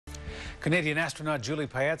Canadian astronaut Julie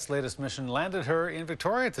Payette's latest mission landed her in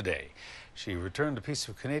Victoria today. She returned a piece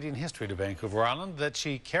of Canadian history to Vancouver Island that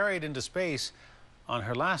she carried into space on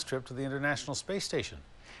her last trip to the International Space Station.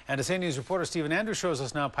 And as News reporter Stephen Andrews shows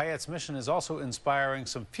us now, Payette's mission is also inspiring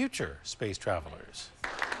some future space travelers.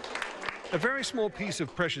 A very small piece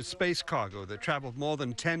of precious space cargo that traveled more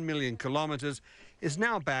than 10 million kilometers is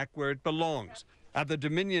now back where it belongs, at the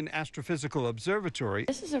Dominion Astrophysical Observatory.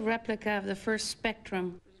 This is a replica of the first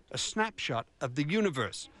spectrum. A snapshot of the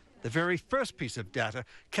universe, the very first piece of data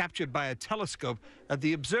captured by a telescope at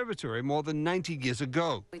the observatory more than 90 years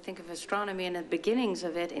ago. We think of astronomy and the beginnings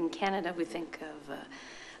of it in Canada. We think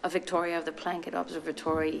of Victoria, of the Planck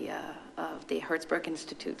Observatory, of the Hertzberg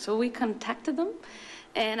Institute. So we contacted them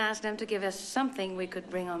and asked them to give us something we could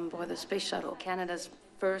bring on board the space shuttle. Canada's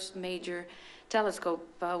first major telescope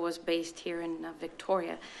was based here in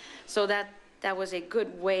Victoria. So that was a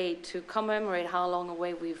good way to commemorate how long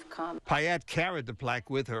away we've come. Payette carried the plaque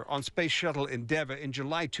with her on Space Shuttle Endeavour in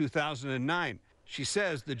July 2009. She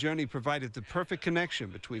says the journey provided the perfect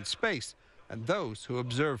connection between space and those who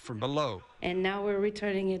observe from below. And now we're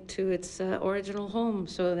returning it to its original home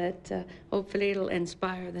so that hopefully it'll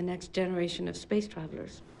inspire the next generation of space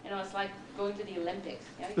travelers. You know, it's like going to the Olympics.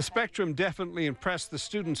 The spectrum definitely impressed the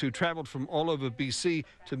students who traveled from all over BC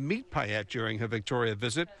to meet Payette during her Victoria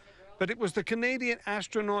visit. But it was the Canadian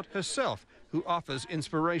astronaut herself who offers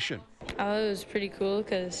inspiration. Oh, it was pretty cool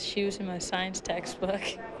because she was in my science textbook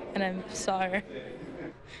and I saw her.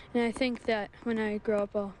 And I think that when I grow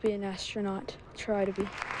up, I'll be an astronaut, try to be.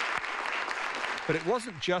 But it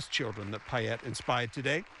wasn't just children that Payette inspired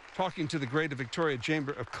today. Talking to the Greater Victoria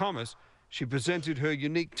Chamber of Commerce, she presented her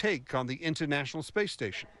unique take on the International Space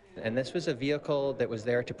Station. And this was a vehicle that was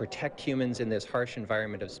there to protect humans in this harsh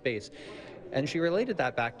environment of space. And she related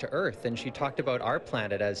that back to Earth, and she talked about our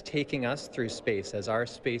planet as taking us through space, as our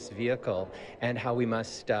space vehicle, and how we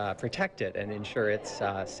must protect it and ensure its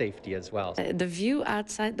safety as well. The view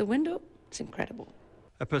outside the window, it's incredible.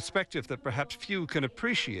 A perspective that perhaps few can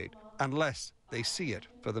appreciate unless they see it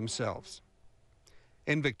for themselves.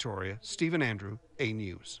 In Victoria, Stephen Andrew, A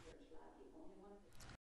News.